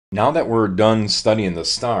Now that we're done studying the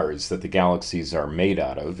stars that the galaxies are made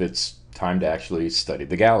out of, it's time to actually study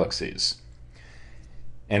the galaxies.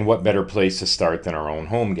 And what better place to start than our own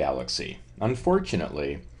home galaxy?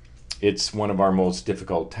 Unfortunately, it's one of our most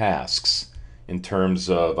difficult tasks in terms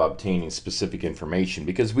of obtaining specific information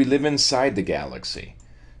because we live inside the galaxy,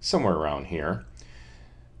 somewhere around here.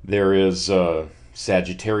 There is a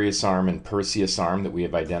Sagittarius arm and Perseus arm that we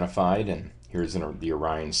have identified, and here's the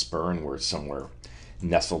Orion spur, and we're somewhere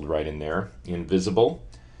nestled right in there, invisible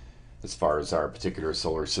as far as our particular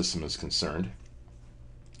solar system is concerned.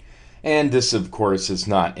 And this, of course, is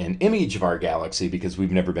not an image of our galaxy because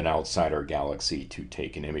we've never been outside our galaxy to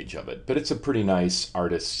take an image of it. But it's a pretty nice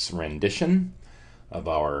artist's rendition of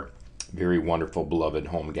our very wonderful, beloved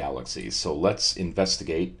home galaxy. So let's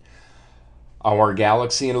investigate our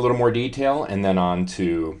galaxy in a little more detail and then on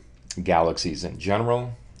to galaxies in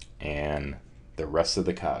general and the rest of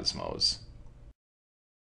the cosmos.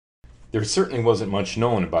 There certainly wasn't much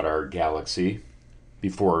known about our galaxy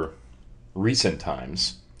before recent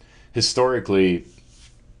times. Historically,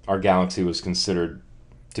 our galaxy was considered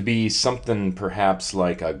to be something perhaps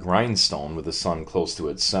like a grindstone with the sun close to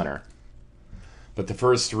its center. But the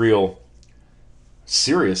first real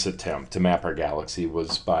serious attempt to map our galaxy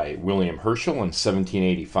was by William Herschel in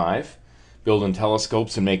 1785, building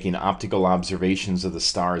telescopes and making optical observations of the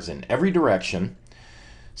stars in every direction.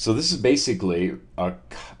 So this is basically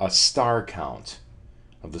a star count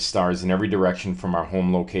of the stars in every direction from our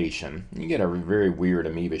home location. You get a very weird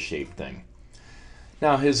amoeba-shaped thing.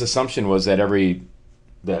 Now his assumption was that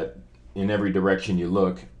in every direction you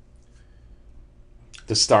look,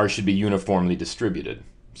 the stars should be uniformly distributed.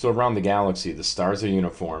 So around the galaxy, the stars are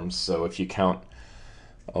uniform. So if you count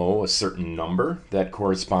a certain number, that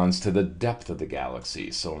corresponds to the depth of the galaxy.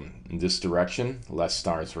 So in this direction, less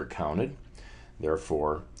stars were counted.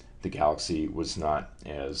 Therefore, the galaxy was not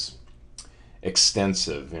as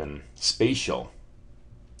extensive in spatial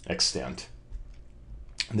extent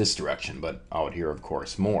in this direction, but out here, of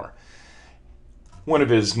course, more. One of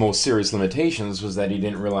his most serious limitations was that he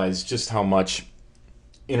didn't realize just how much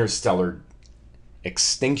interstellar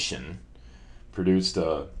extinction produced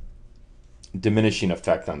a diminishing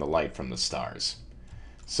effect on the light from the stars.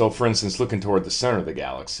 So, for instance, looking toward the center of the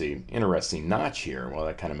galaxy, interesting notch here. Well,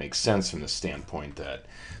 that kind of makes sense from the standpoint that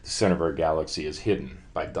the center of our galaxy is hidden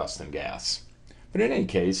by dust and gas. But in any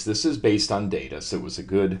case, this is based on data, so it was a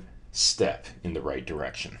good step in the right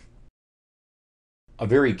direction. A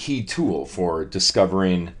very key tool for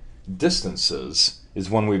discovering distances is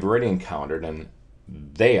one we've already encountered, and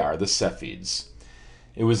they are the Cepheids.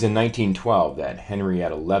 It was in 1912 that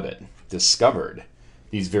Henrietta Leavitt discovered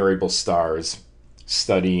these variable stars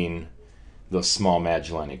studying the Small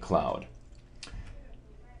Magellanic Cloud.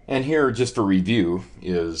 And here, just for review,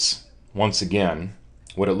 is once again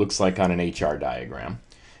what it looks like on an HR diagram,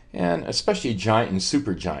 and especially giant and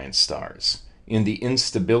supergiant stars in the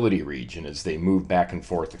instability region as they move back and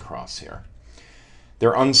forth across here.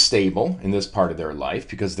 They're unstable in this part of their life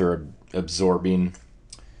because they're absorbing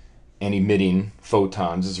and emitting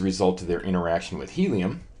photons as a result of their interaction with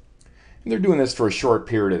helium. And they're doing this for a short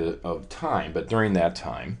period of time, but during that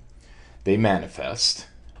time, they manifest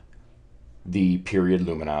the period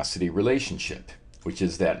luminosity relationship, which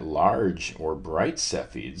is that large or bright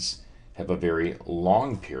Cepheids have a very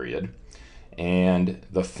long period, and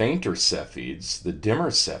the fainter Cepheids, the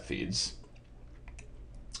dimmer Cepheids,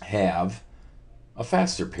 have a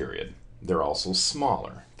faster period. They're also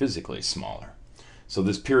smaller, physically smaller. So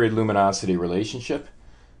this period luminosity relationship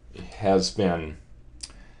has been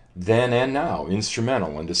then and now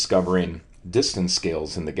instrumental in discovering distance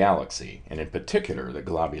scales in the galaxy, and in particular the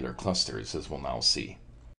globular clusters, as we'll now see.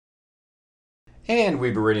 And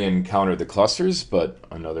we've already encountered the clusters, but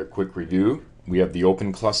another quick review. We have the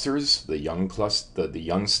open clusters, the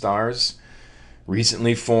young stars,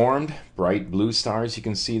 recently formed, bright blue stars you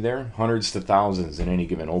can see there, hundreds to thousands in any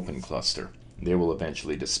given open cluster. They will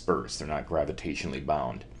eventually disperse. They're not gravitationally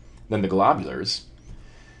bound. Then the globulars,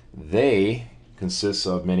 they consist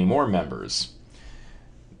of many more members.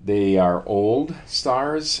 They are old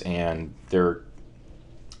stars and they're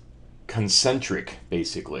concentric,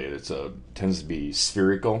 basically. It tends to be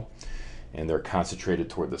spherical, and they're concentrated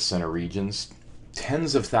toward the center regions.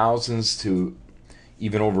 Tens of thousands to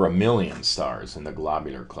even over 1 million stars in the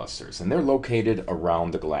globular clusters, and they're located around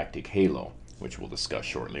the galactic halo, which we'll discuss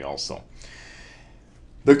shortly also.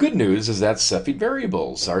 The good news is that Cepheid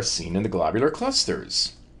variables are seen in the globular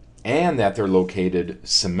clusters, and that they're located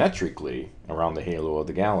symmetrically around the halo of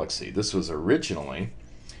the galaxy. This was originally,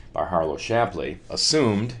 by Harlow Shapley,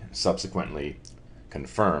 assumed, subsequently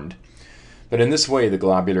confirmed. But in this way, the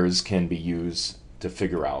globulars can be used to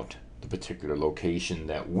figure out the particular location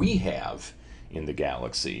that we have in the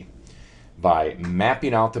galaxy by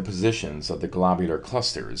mapping out the positions of the globular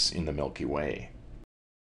clusters in the Milky Way.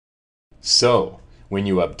 So, when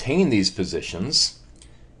you obtain these positions,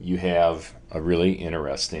 you have a really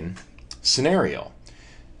interesting scenario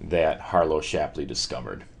that Harlow Shapley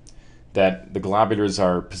discovered. That the globulars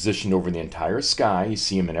are positioned over the entire sky. You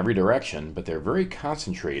see them in every direction, but they're very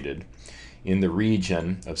concentrated in the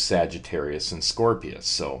region of Sagittarius and Scorpius.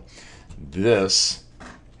 So this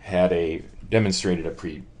demonstrated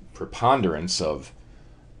a preponderance of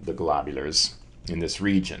the globulars in this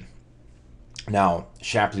region. Now,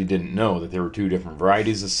 Shapley didn't know that there were two different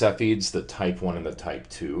varieties of Cepheids, the type 1 and the type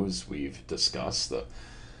 2, as we've discussed,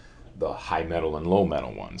 the high metal and low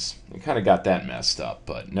metal ones. We kind of got that messed up,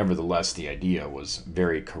 but nevertheless the idea was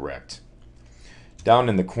very correct. Down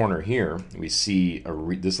in the corner here, we see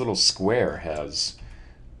this little square has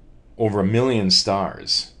over 1 million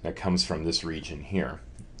stars that comes from this region here.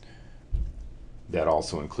 That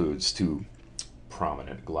also includes two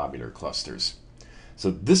prominent globular clusters. So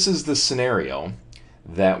this is the scenario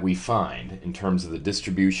that we find in terms of the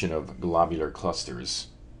distribution of globular clusters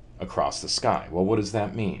across the sky. Well, what does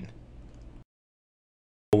that mean?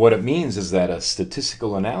 What it means is that a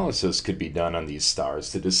statistical analysis could be done on these stars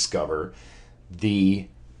to discover the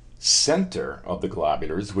center of the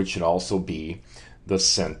globulars, which should also be the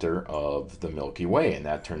center of the Milky Way. And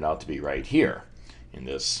that turned out to be right here in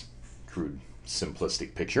this crude,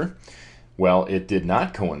 simplistic picture. Well, it did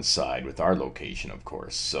not coincide with our location, of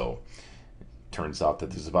course. So it turns out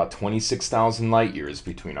that there's about 26,000 light years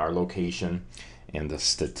between our location and the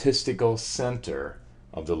statistical center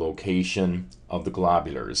of the location of the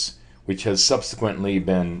globulars, which has subsequently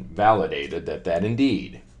been validated that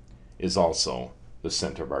indeed is also the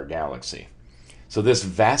center of our galaxy. So this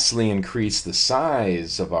vastly increased the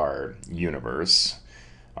size of our universe,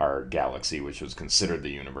 our galaxy, which was considered the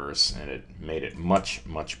universe, and it made it much,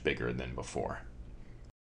 much bigger than before.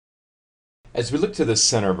 As we look to the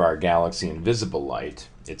center of our galaxy in visible light,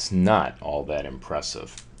 it's not all that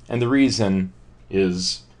impressive. And the reason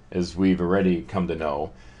is, as we've already come to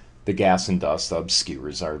know, the gas and dust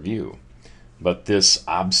obscures our view. But this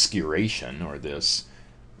obscuration, or this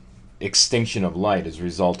extinction of light as a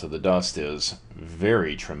result of the dust, is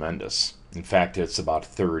very tremendous. In fact, it's about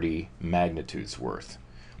 30 magnitudes worth.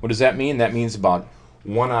 What does that mean? That means about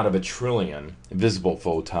 1 out of a trillion visible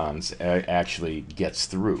photons actually gets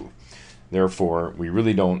through. Therefore, we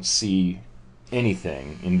really don't see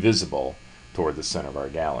anything invisible toward the center of our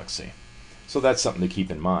galaxy. So that's something to keep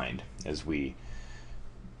in mind as we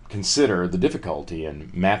consider the difficulty in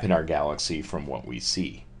mapping our galaxy from what we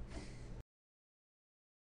see.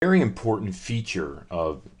 A very important feature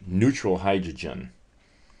of neutral hydrogen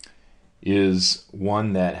is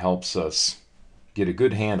one that helps us get a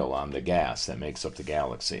good handle on the gas that makes up the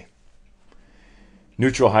galaxy.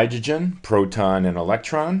 Neutral hydrogen, proton and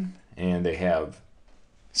electron, and they have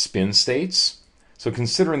spin states. So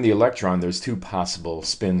considering the electron, there's two possible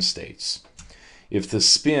spin states. If the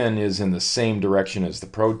spin is in the same direction as the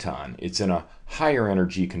proton, it's in a higher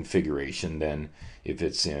energy configuration than if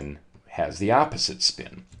has the opposite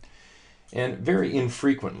spin. And very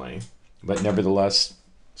infrequently, but nevertheless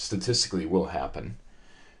statistically will happen,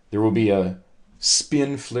 there will be a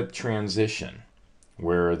spin flip transition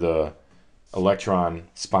where the electron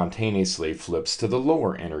spontaneously flips to the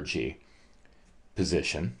lower energy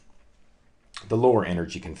position, the lower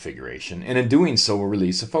energy configuration, and in doing so will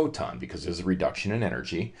release a photon. Because there's a reduction in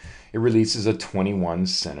energy, it releases a 21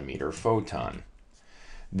 centimeter photon.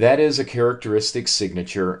 That is a characteristic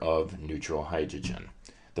signature of neutral hydrogen,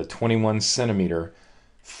 the 21 centimeter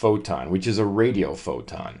photon, which is a radio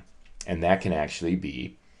photon, and that can actually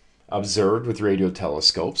be observed with radio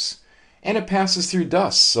telescopes, and it passes through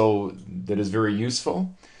dust, so that is very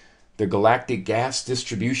useful. The galactic gas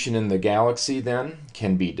distribution in the galaxy then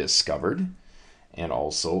can be discovered, and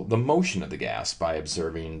also the motion of the gas by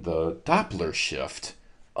observing the Doppler shift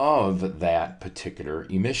of that particular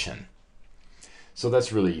emission. So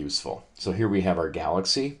that's really useful. So here we have our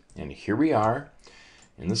galaxy, and here we are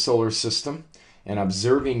in the solar system, and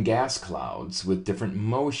observing gas clouds with different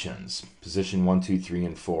motions. Position 1, 2, 3,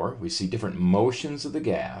 and 4. We see different motions of the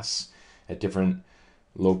gas at different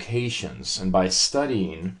locations. And by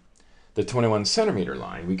studying the 21 centimeter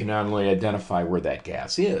line, we can not only identify where that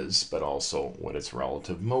gas is, but also what its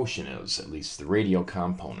relative motion is, at least the radial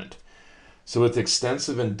component. So with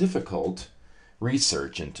extensive and difficult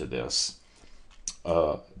research into this,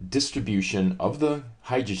 distribution of the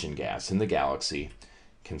hydrogen gas in the galaxy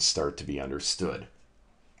can start to be understood.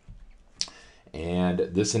 And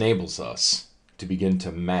this enables us to begin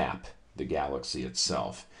to map the galaxy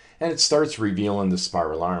itself. And it starts revealing the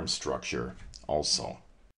spiral arm structure also.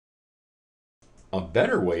 A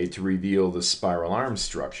better way to reveal the spiral arm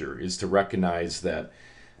structure is to recognize that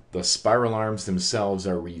the spiral arms themselves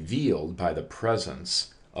are revealed by the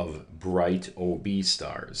presence of bright OB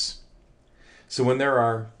stars. So when there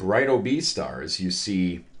are bright OB stars, you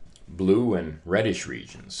see blue and reddish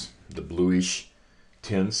regions. The bluish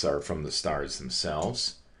tints are from the stars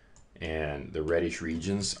themselves, and the reddish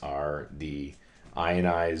regions are the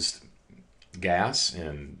ionized gas,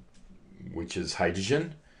 and which is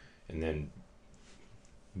hydrogen. And then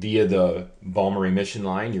via the Balmer emission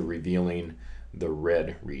line, you're revealing the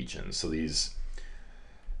red regions. So these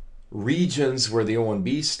regions where the O and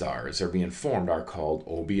B stars are being formed are called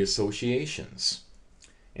OB associations.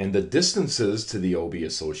 And the distances to the OB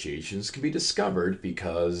associations can be discovered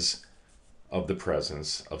because of the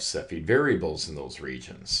presence of Cepheid variables in those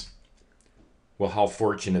regions. Well, how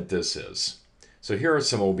fortunate this is. So here are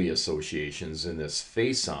some OB associations in this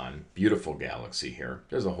face-on beautiful galaxy here.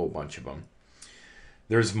 There's a whole bunch of them.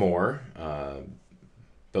 There's more,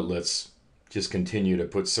 but let's just continue to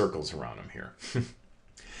put circles around them here.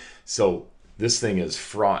 So this thing is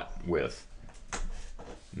fraught with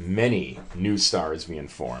many new stars being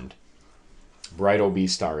formed, bright OB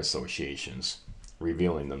star associations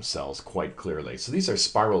revealing themselves quite clearly. So these are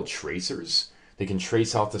spiral tracers. They can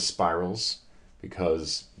trace out the spirals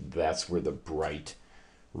because that's where the bright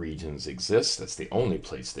regions exist. That's the only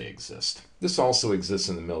place they exist. This also exists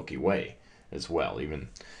in the Milky Way as well, even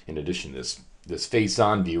in addition to this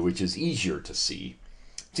face-on view, which is easier to see.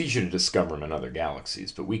 It's easier to discover them in other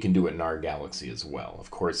galaxies, but we can do it in our galaxy as well.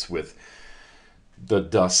 Of course, with the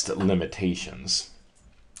dust limitations,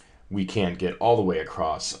 we can't get all the way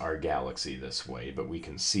across our galaxy this way, but we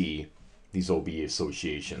can see these OB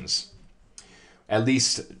associations, at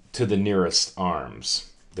least to the nearest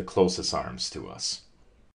arms, the closest arms to us.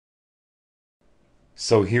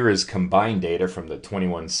 So here is combined data from the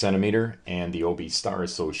 21 centimeter and the OB Star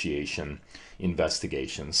Association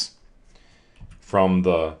investigations. From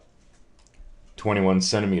the 21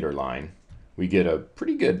 centimeter line, we get a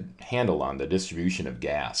pretty good handle on the distribution of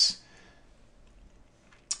gas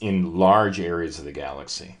in large areas of the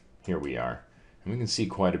galaxy. Here we are, and we can see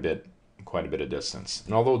quite a bit of distance.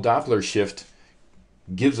 And although Doppler shift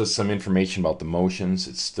gives us some information about the motions,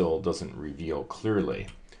 it still doesn't reveal clearly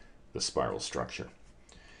the spiral structure.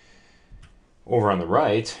 Over on the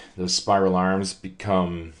right, the spiral arms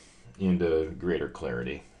become into greater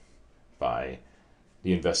clarity by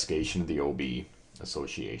the investigation of the OB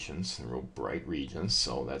associations, the real bright regions,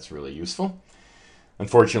 so that's really useful.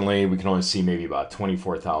 Unfortunately, we can only see maybe about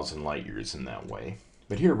 24,000 light years in that way.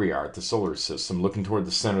 But here we are at the solar system. Looking toward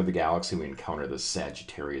the center of the galaxy, we encounter the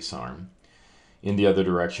Sagittarius arm. In the other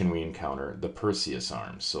direction, we encounter the Perseus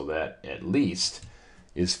arm. So that, at least,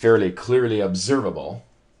 is fairly clearly observable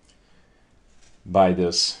by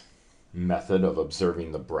this method of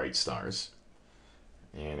observing the bright stars.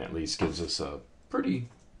 And at least gives us a pretty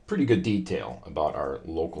good detail about our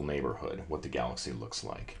local neighborhood, what the galaxy looks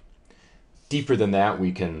like. Deeper than that,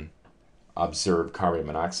 we can observe carbon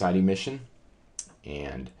monoxide emission,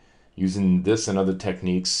 and using this and other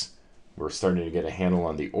techniques, we're starting to get a handle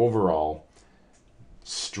on the overall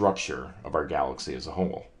structure of our galaxy as a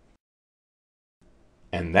whole.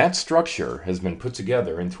 And that structure has been put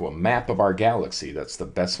together into a map of our galaxy. That's the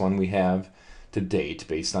best one we have to date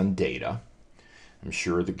based on data. I'm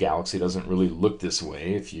sure the galaxy doesn't really look this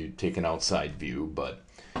way if you take an outside view, but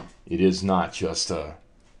it is not just a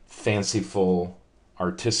fanciful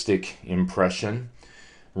artistic impression,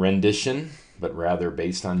 rendition, but rather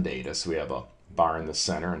based on data. So we have a bar in the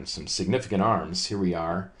center and some significant arms. Here we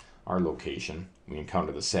are, our location. We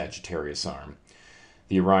encounter the Sagittarius arm,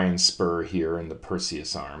 the Orion spur here, and the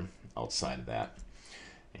Perseus arm outside of that.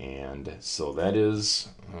 And so that is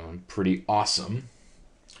pretty awesome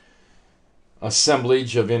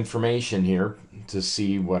assemblage of information here to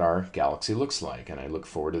see what our galaxy looks like. And I look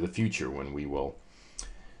forward to the future when we will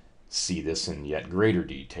see this in yet greater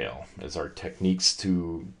detail as our techniques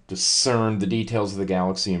to discern the details of the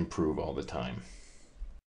galaxy improve all the time.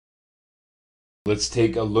 Let's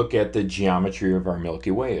take a look at the geometry of our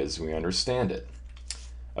Milky Way as we understand it.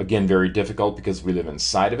 Again, very difficult because we live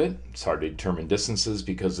inside of it. It's hard to determine distances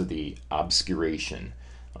because of the obscuration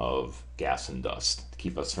of gas and dust to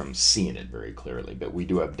keep us from seeing it very clearly. But we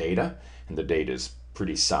do have data, and the data is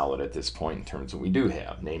pretty solid at this point in terms of what we do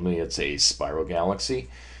have. Namely, it's a spiral galaxy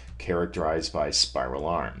characterized by spiral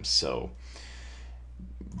arms. So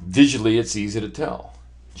visually, it's easy to tell,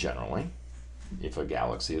 generally, if a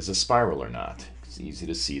galaxy is a spiral or not. It's easy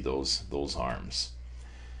to see those arms.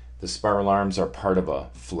 The spiral arms are part of a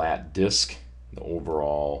flat disk. The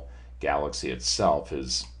overall galaxy itself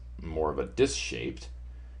is more of a disc-shaped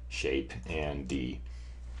shape, and the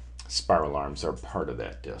spiral arms are part of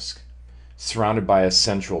that disk. Surrounded by a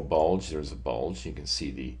central bulge, there's a bulge. You can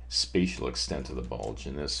see the spatial extent of the bulge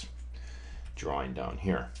in this drawing down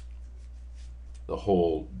here. The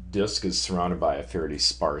whole disk is surrounded by a fairly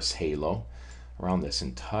sparse halo. Around this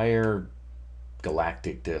entire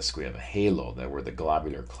galactic disk, we have a halo that where the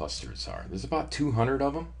globular clusters are. There's about 200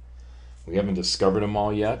 of them. We haven't discovered them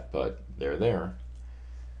all yet, but they're there.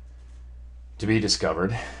 To be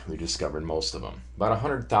discovered, we discovered most of them. About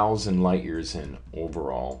 100,000 light years in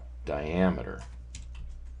overall diameter.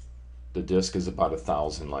 The disk is about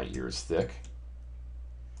 1,000 light years thick.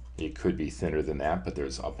 It could be thinner than that, but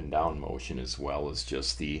there's up and down motion as well as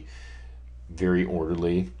just the very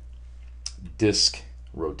orderly disk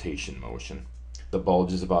rotation motion. The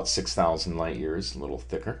bulge is about 6,000 light years, a little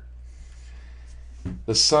thicker.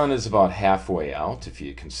 The sun is about halfway out if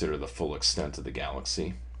you consider the full extent of the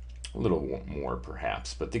galaxy. A little more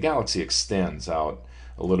perhaps, but the galaxy extends out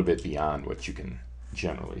a little bit beyond what you can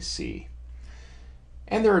generally see.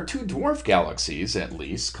 And there are two dwarf galaxies, at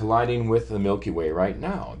least, colliding with the Milky Way right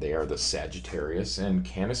now. They are the Sagittarius and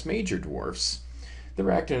Canis Major dwarfs.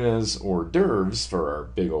 They're acting as hors d'oeuvres for our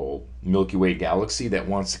big old Milky Way galaxy that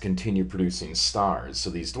wants to continue producing stars. So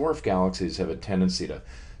these dwarf galaxies have a tendency to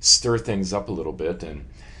stir things up a little bit and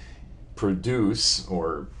produce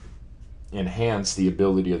or enhance the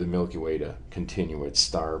ability of the Milky Way to continue its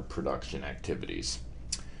star production activities,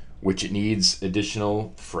 which it needs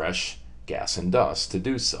additional fresh gas and dust to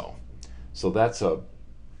do so. So that's a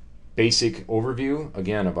basic overview,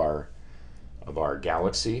 again, of our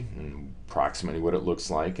galaxy and approximately what it looks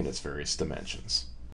like in its various dimensions.